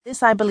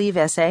This I Believe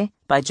essay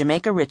by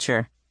Jamaica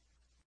Ritcher.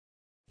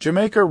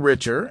 Jamaica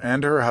Ritcher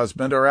and her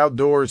husband are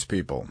outdoors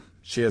people.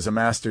 She has a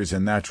master's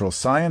in natural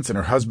science and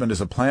her husband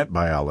is a plant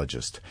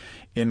biologist.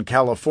 In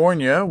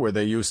California, where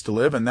they used to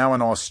live, and now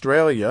in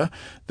Australia,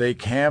 they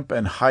camp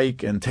and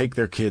hike and take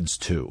their kids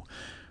too.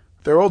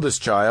 Their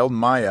oldest child,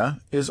 Maya,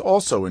 is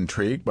also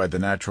intrigued by the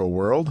natural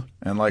world,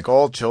 and like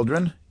all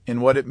children,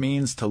 in what it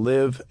means to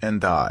live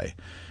and die.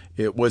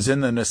 It was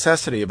in the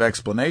necessity of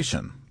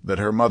explanation that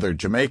her mother,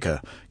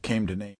 Jamaica, came to name